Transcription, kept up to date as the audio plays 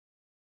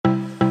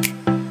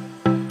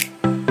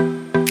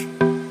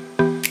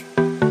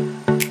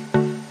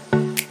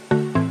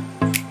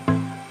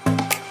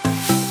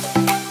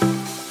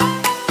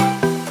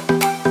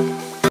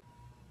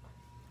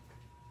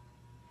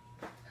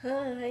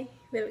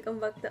Welcome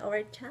back to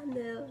our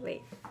channel.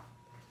 Wait.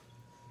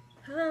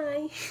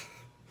 Hi!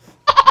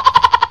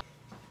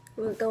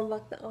 Welcome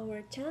back to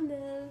our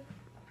channel.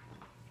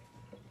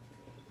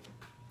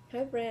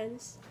 Hi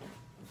friends.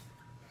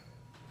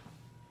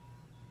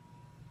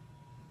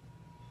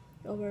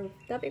 Our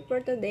topic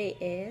for today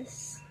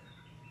is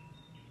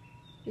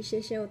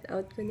i-shout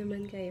out ko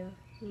naman kayo,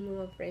 yung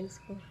mga friends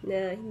ko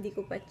na hindi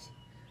ko pa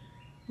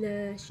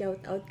na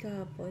shout out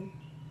kahapon.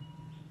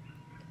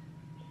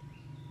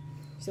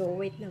 So,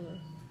 wait lang ah.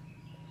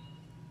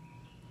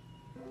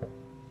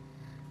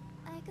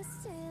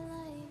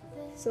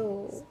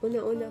 So,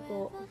 una-una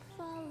po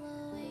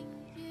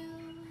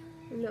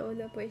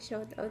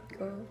i-shout out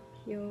ko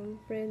yung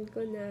friend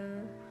ko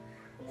na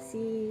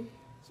si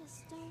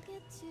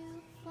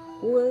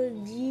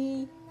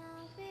Wolji.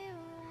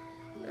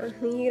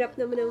 Ang hirap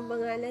naman ang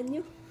pangalan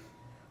nyo.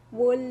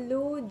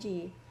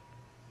 Wolji.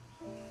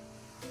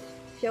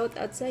 Shout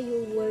out sa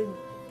iyo,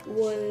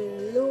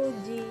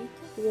 Wolji.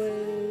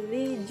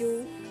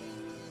 Woliju.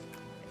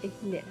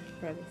 Hindi,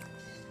 promise.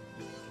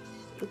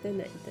 Ito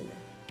na.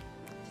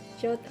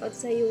 Shout out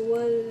sa iyo,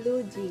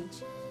 Wolji.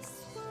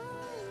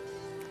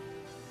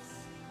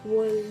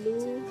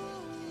 Wolji.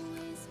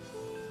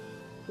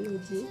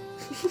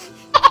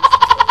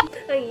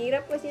 Ang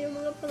hirap kasi ng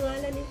mga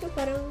pangalan nito.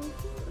 Parang,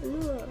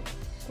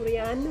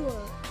 Koreano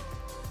ah.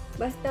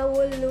 Basta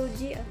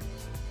Wolji ah.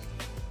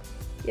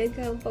 Yan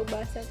ka ang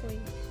pagbasa ko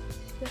eh.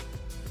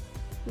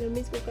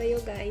 Na-miss ko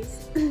kayo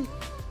guys.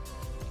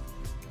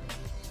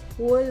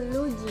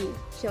 Wolji.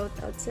 Shout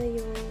out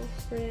sa'yo,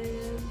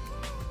 friend.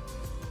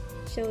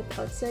 Shout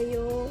out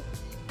sa'yo,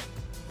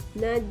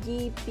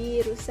 Naji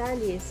P.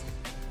 Rosales.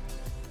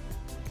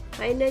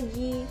 Hi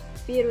Naji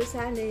P.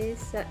 Rosales.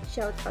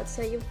 Shout out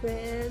sa'yo,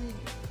 friend.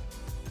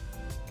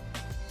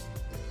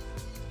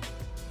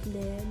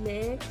 Then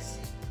next,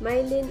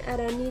 Mylene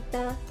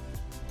Aranita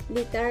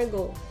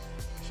Litargo.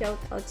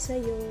 Shout out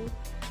sa'yo,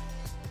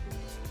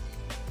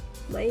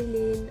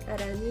 Mylene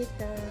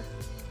Aranita.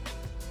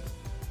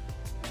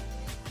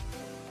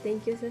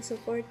 Thank you sa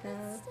support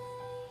ha.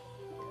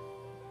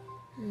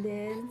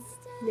 Then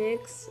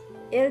next,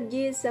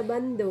 LG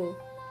Sabando.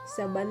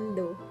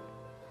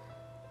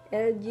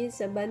 LG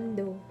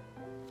Sabando.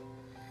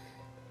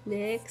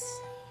 Next,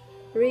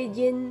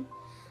 Regine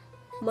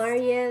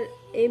Mariel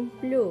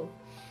Emplio.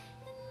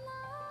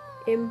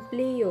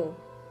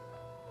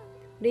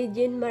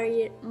 Regine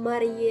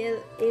Mariel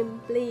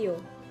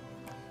Emplio.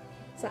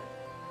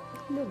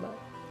 Ano ba?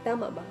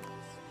 Tama ba?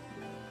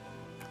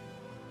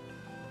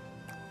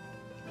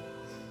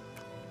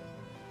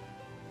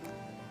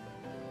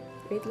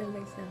 Wait lang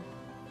guys ha.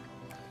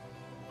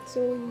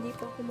 So, hindi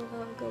pa ako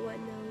makagawa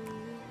ng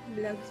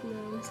vlogs na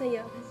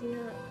masaya kasi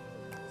nga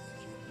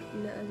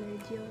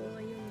na-allergy ako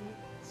ngayon.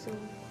 So,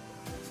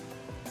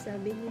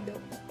 sabi ni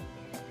Doc,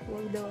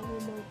 huwag daw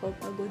ako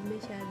magpapagod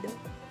masyado.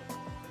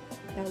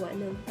 Tawa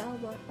ng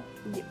tawa.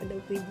 Hindi pa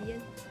daw pwede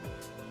yan.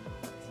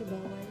 Kasi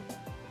bawal.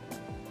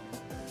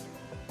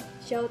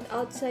 Shout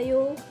out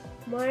sa'yo,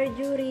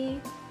 Marjorie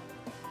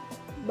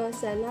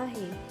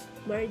Basalahi.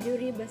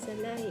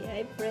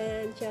 Hi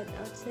friend, shout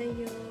out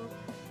sa'yo.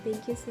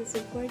 Thank you sa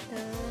support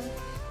ha.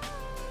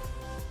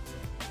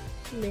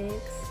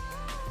 Next,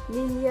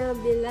 Ninya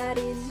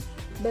Belarin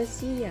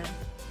Basia.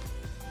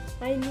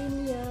 Hi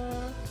Ninya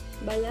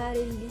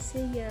Belarin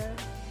Basia.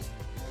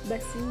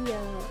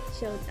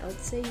 Shout out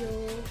sa'yo.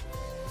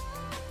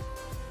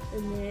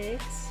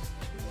 Next,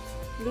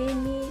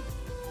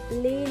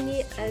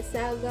 Lini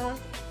Asaga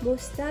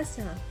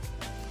Mustasa.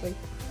 Uy,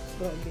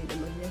 grabe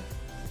naman yan.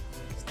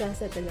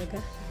 Mustasa talaga.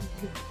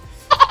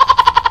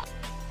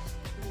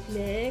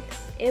 Next,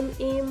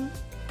 MM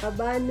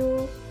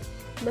Abano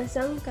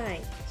Masangkay.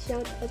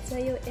 Shout out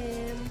sa'yo,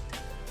 M.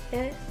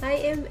 Hi,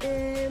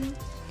 MM.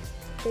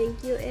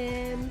 Thank you,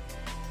 M.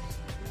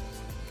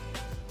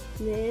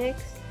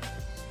 Next,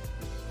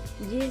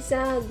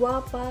 Gisa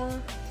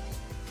Guapa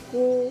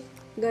Ku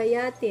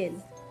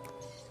Gayatin.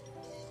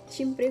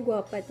 Siyempre,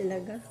 guwapa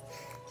talaga.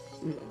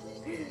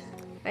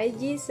 Hi,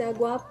 Gisa,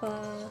 guwapa.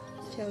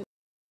 Shout.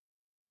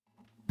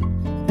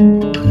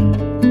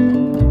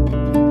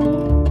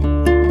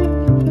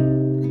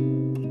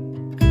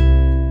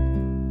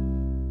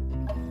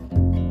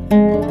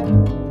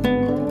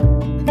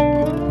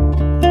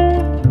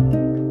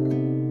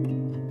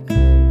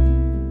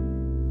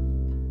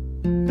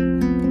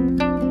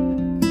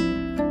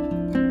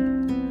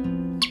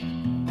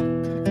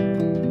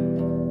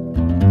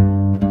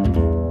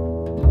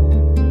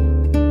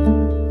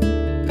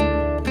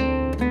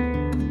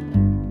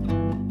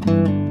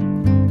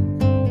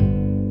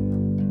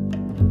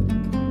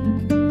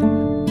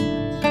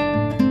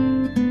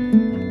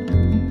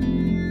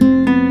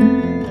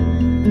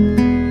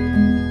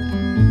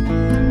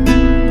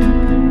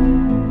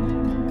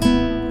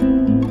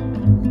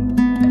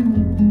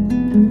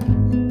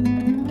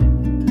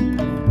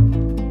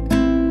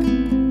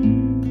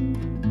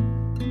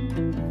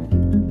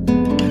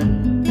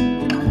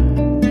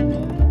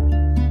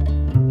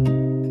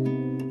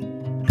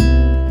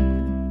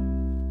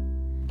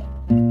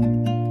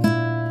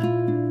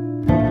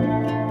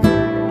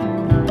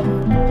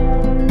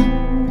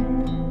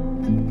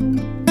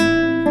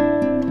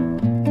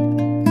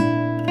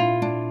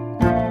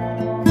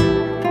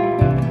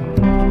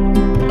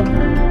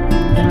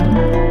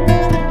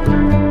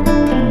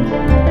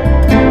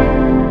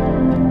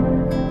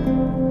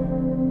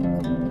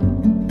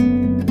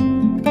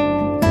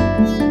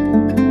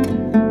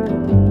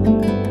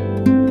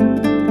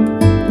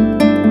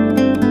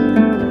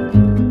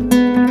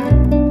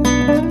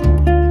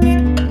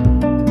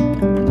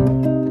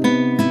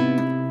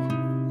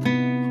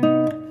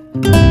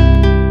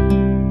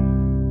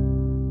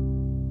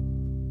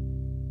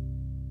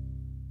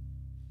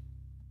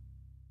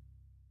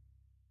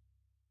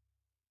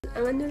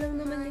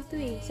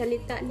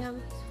 salita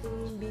lang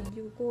yung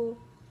video ko.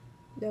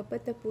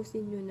 Dapat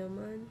tapusin nyo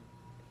naman.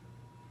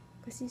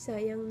 Kasi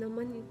sayang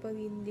naman pag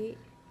hindi.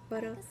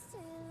 Para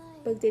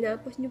pag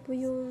tinapos nyo po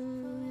yung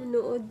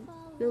nood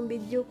ng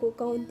video ko,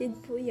 counted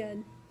po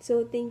yan.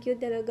 So, thank you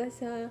talaga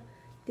sa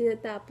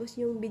tinatapos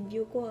yung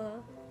video ko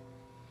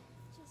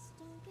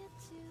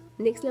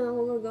Next lang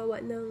ako gagawa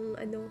ng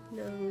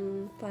ng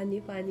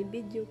funny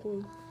video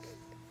kung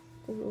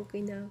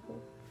okay na ako.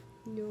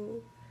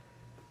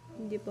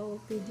 Hindi pa ako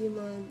pwede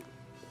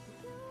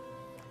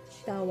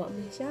tawa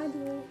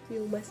masyado,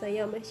 yung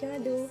masaya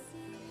masyado.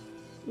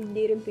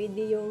 Hindi rin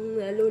pwede yung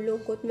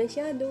nalulungkot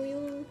masyado,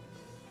 yung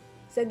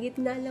sa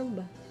gitna lang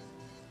ba?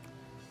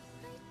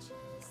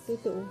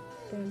 Totoo,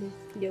 promise.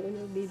 Hindi ako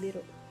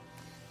nagbibiro.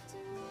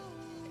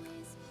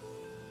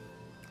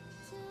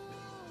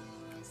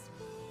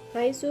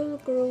 Hi, Soul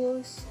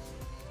Cross.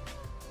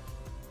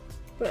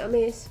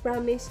 Promise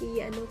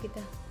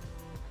kita.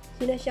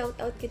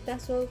 Sina-shoutout kita,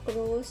 Soul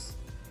Cross.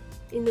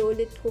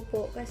 Inulit ko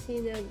po kasi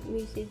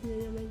nag-message na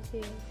naman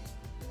siya.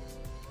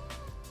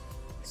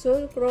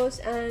 Soul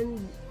Cross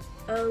and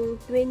ang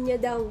twin niya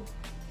daw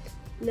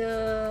na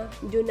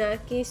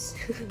Junakis.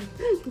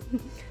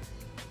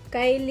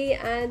 Kylie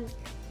and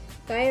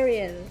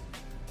Kyril.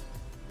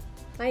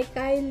 Hi,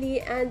 Kylie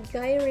and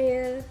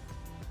Kyril.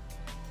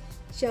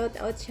 Shout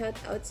out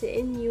sa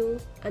inyo.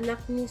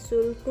 Anak ni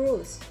Soul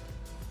Cruz.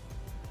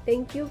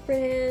 Thank you,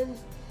 friend.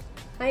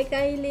 Hi,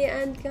 Kylie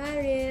and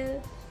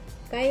Kyril.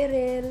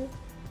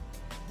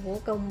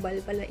 Kambal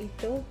pala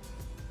ito.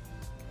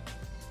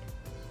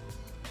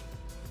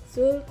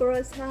 Soul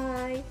Cruz,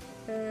 hi.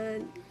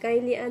 And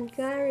Kylie and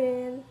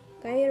Kyril.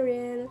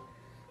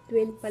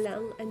 Twin pala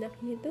ang anak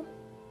nito.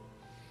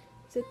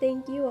 So,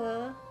 thank you,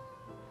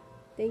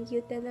 Thank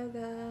you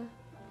talaga.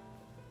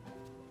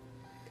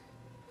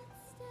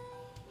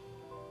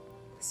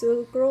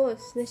 Soul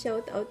Cross,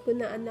 na-shoutout ko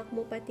na anak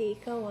mo pati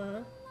ikaw,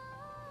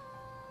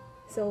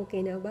 So, okay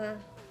na ba?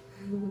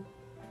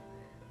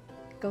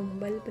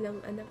 Kambal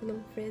palang anak ng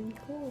friend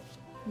ko.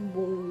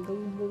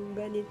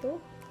 Bonggang-bongga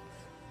nito.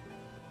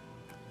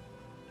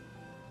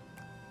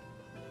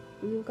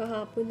 Yung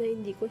kahapon na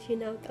hindi ko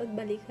sinoutout,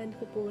 balikan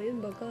ko po ngayon.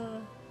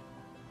 Baka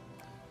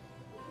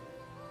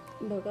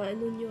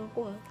ano nyo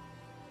ako,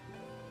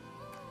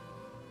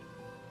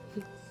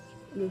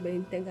 Ano ba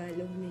yung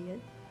Tagalog na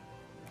yan?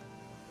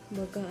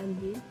 Baka ano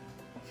yun?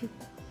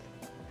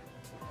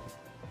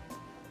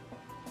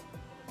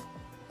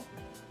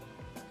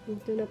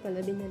 Ito na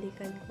pala,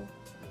 binalikan ko.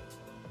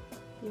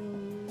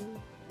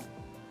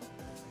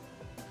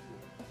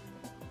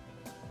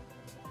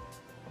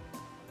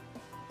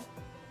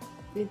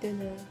 Dito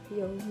na,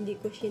 yung hindi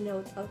ko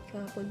shinout out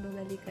kahapon,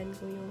 binalikan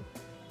ko yung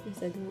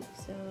nasa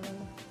sa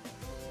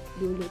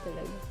dulo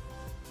talaga.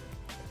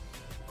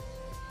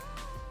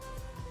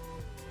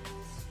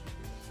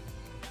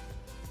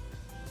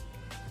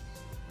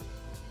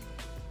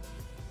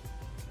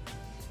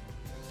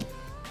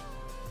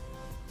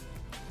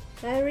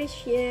 Hi,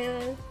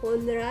 Richelle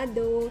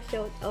Conrado,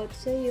 shout out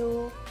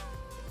sa'yo.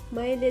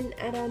 Mylen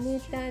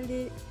Aranita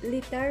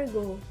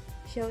Litargo,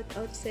 shout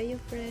out sa'yo,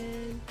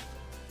 friend.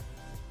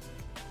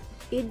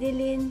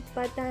 Idelin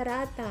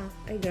Patarata,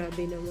 ay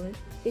grabe naman.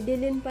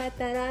 Idelin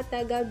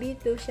Patarata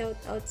Gabito, shout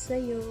out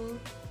sa'yo.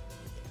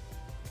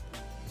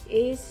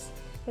 Ace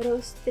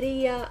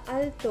Rostria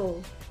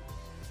Alto,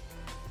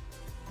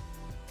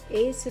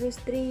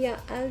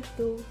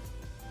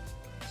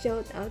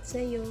 shout out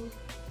sa'yo.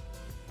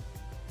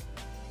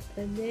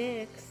 And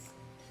next,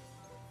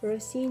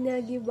 Rosina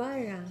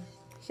Guevara.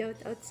 Shout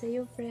out sa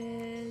iyo,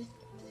 friend.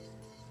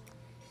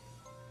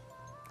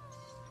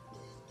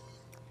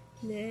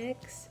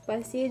 Next,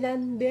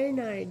 Pasilan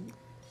Bernard.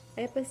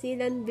 Ay,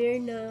 Pasilan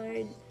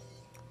Bernard.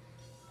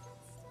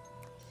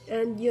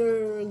 And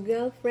your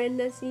girlfriend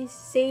na si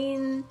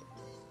Saint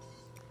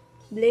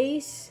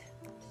Blaze.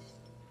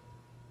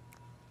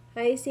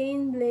 Hi,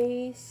 Saint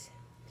Blaze.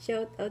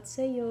 Shout out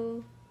sa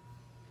iyo.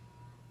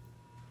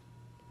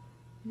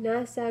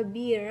 Nasa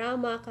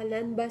Birama,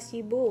 Kalanba,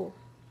 Cebu.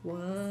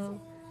 Wow.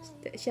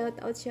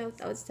 Shout out sa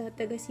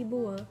taga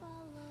Cebu,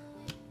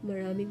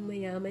 Maraming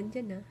mayaman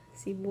dyan,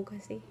 Cebu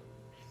kasi.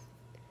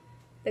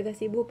 Taga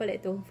Cebu pala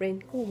itong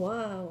friend ko.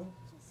 Wow.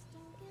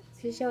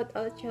 So, shout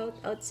out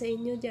sa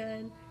inyo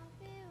dyan.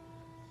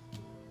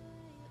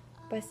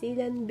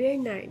 Pasilan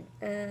Bernard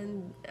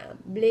and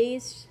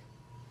Blaze,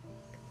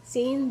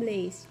 Saint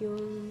Blaze,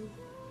 yung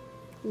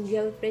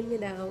girlfriend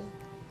niya daw.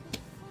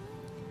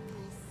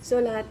 So,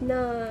 lahat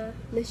na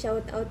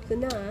shoutout ko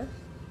na,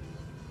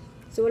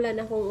 So, wala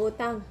na akong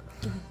utang.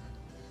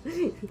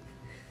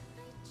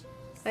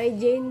 Ay,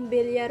 Jane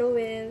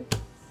Villaruel.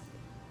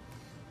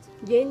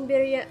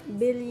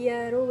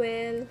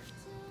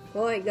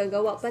 Hoy,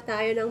 gagawa pa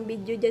tayo ng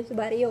video dyan sa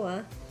baryo,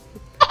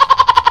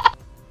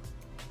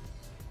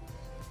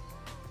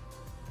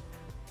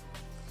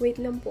 Wait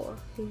lang po,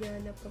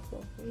 Hinanap ako.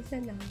 Isa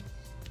lang.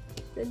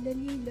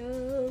 Sandali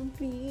lang,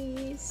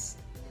 please.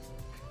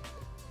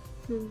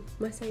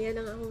 Masaya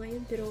lang ako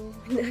ngayon, pero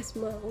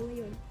nasma ako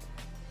ngayon.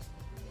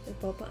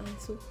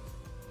 Nagpapaaso.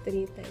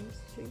 3 times.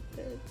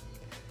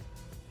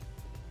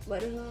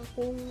 Para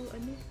akong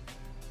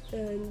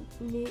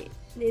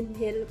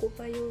ni-inhale ko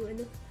pa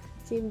yung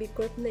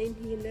Symbicort na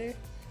inhaler.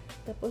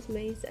 Tapos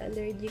may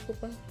allergy ko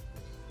pa.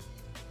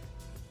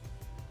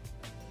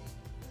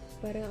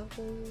 Para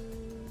akong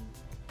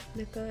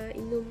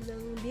nakainom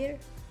ng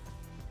beer.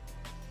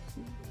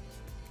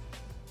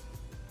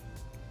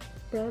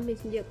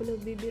 Promise, hindi ako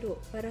nagbibiro.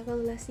 Para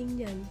kang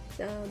lasing yan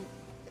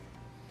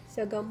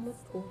sa gamot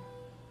ko.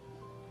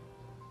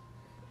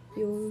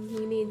 Yung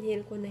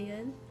hini-inhale ko na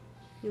yan,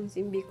 yung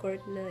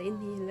Symbicort na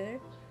inhaler,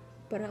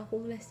 para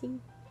akong lasing.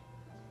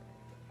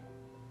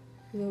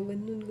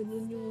 Ganun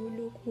yung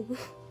ulo ko.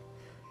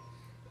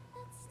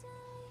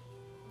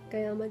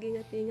 Kaya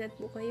mag-ingat-ingat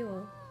po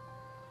kayo.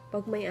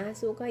 Pag may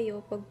aso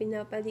kayo, pag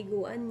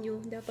pinapaliguan nyo,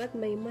 dapat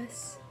may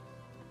mask.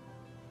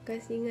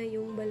 Kasi nga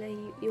yung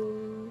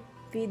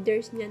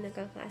feeders niya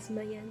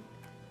nakakaasma yan.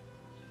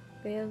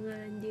 Kaya nga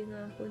hindi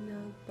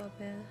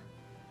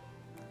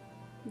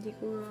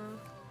ko nga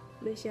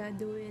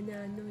masyado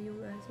yung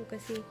aso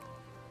kasi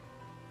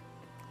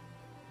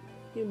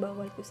yung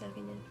bawal ko sa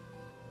akin yan.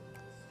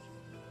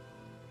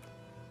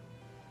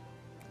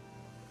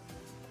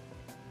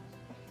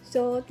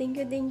 So, thank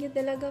you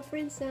talaga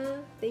friends ha.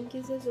 Thank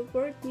you sa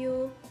support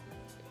nyo.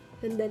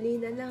 Sandali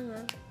na lang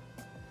ha.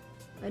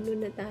 Ano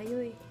na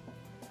tayo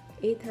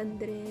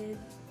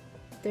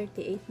 838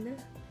 na.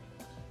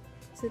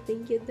 So,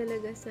 thank you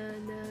talaga sa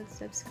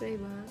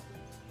nag-subscribe ha.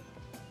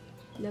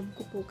 Love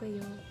ko po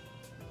kayo.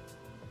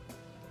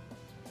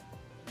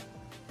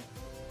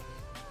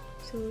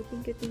 So,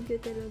 thank you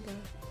talaga.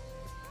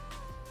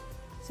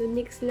 So,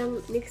 next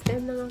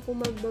time lang ako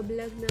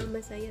magbablog na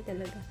masaya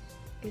talaga.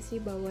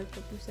 Kasi bawal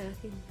pa po sa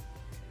akin.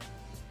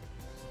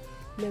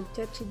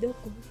 Nag-chat si Doc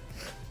ko.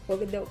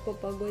 Huwag daw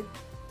papagod.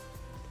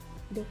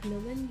 Doc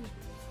naman.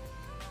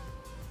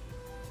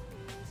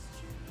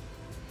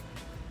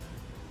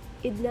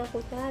 Idna ko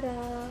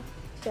Tara.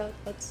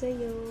 Shoutout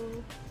sa'yo.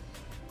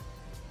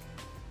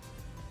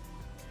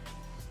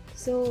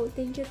 So,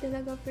 thank you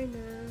talaga for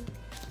na.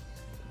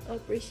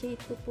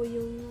 Appreciate ko po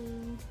yung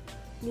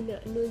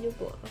nyo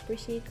po.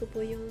 Appreciate ko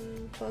po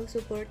yung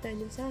pag-suporta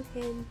nyo sa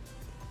akin.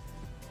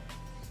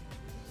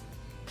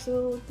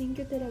 So, thank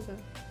you talaga.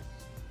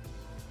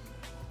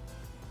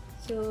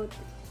 So,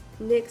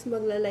 next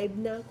magla-live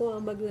na ako.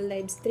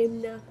 Magla-live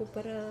stream na ako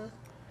para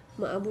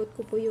maabot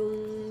ko po yung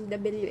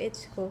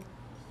WH ko.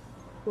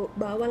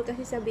 Bawal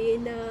kasi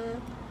sabihin na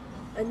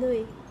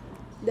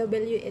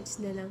WH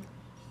na lang.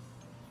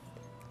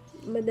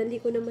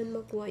 Madali ko naman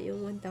makuha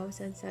yung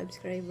 1,000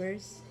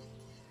 subscribers.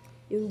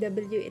 Yung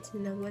WH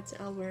na lang, watts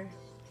hour.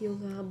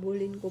 Yung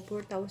hahabulin ko,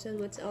 4,000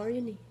 watts hour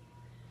yun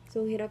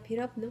So,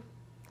 hirap-hirap, no?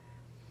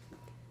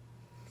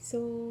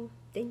 So,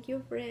 thank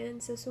you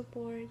friends sa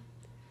support.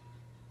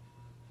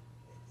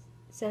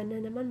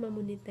 Sana naman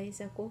ma-monetize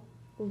ako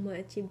kung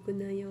ma-achieve ko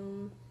na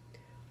yung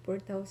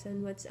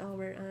 4,000 watts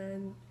hour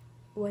and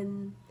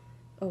 4,000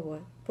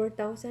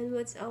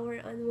 watts hour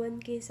and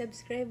 1K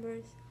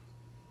subscribers.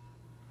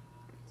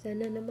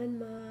 Sana naman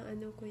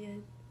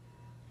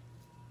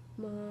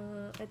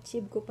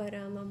ma-achieve ko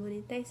para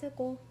ma-monetize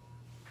ako.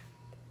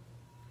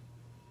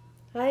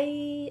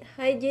 Hi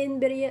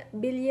Jane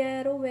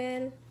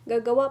Villaruel.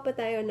 Gagawa pa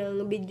tayo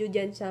ng video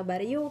dyan sa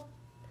baryo.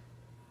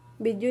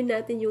 Video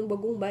natin yung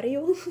bagong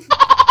baryo.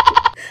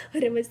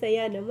 Para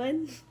masaya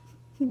naman.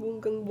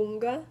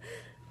 Bunggang-bungga.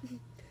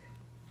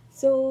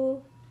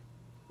 So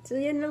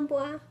yan lang po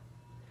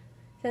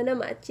Sana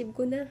ma-achieve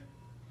ko na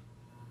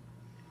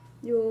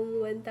yung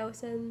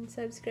 1,000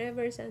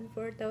 subscribers and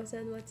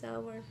 4,000 watts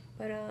hour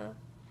para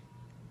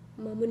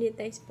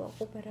ma-monetize po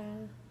ako para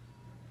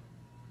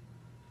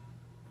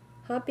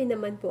happy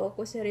naman po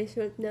ako sa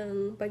result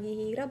ng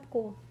paghihirap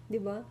ko, 'di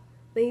ba?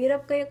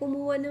 Mahirap kaya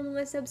kumuha ng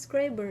mga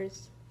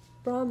subscribers.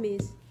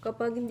 Promise,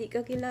 kapag hindi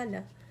ka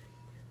kilala,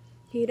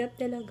 hirap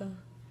talaga.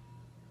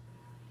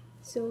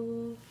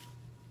 So,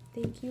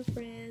 thank you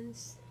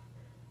friends.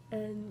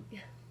 And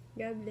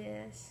God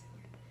bless.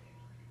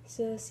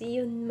 So, see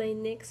you in my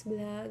next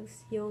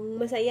vlogs. Yung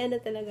masaya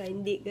na talaga,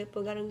 hindi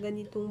parang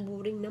ganitong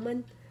boring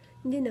naman.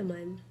 Hindi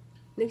naman.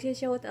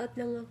 Nagsha-shoutout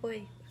lang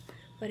ako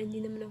para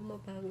hindi naman ako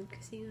mapagod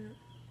kasi nga,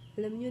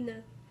 alam nyo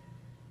na.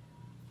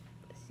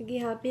 Sige,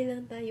 happy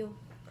lang tayo.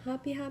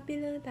 Happy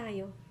lang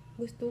tayo.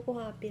 Gusto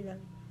ko happy lang.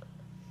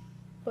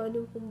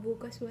 Paano kung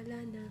bukas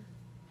wala na?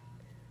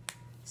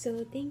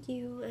 So, thank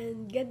you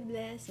and God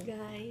bless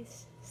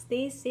guys.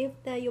 Stay safe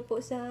tayo po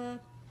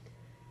sa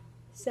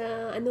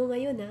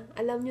ngayon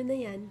Alam nyo na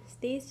yan.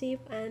 Stay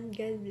safe and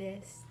God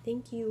bless.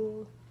 Thank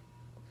you.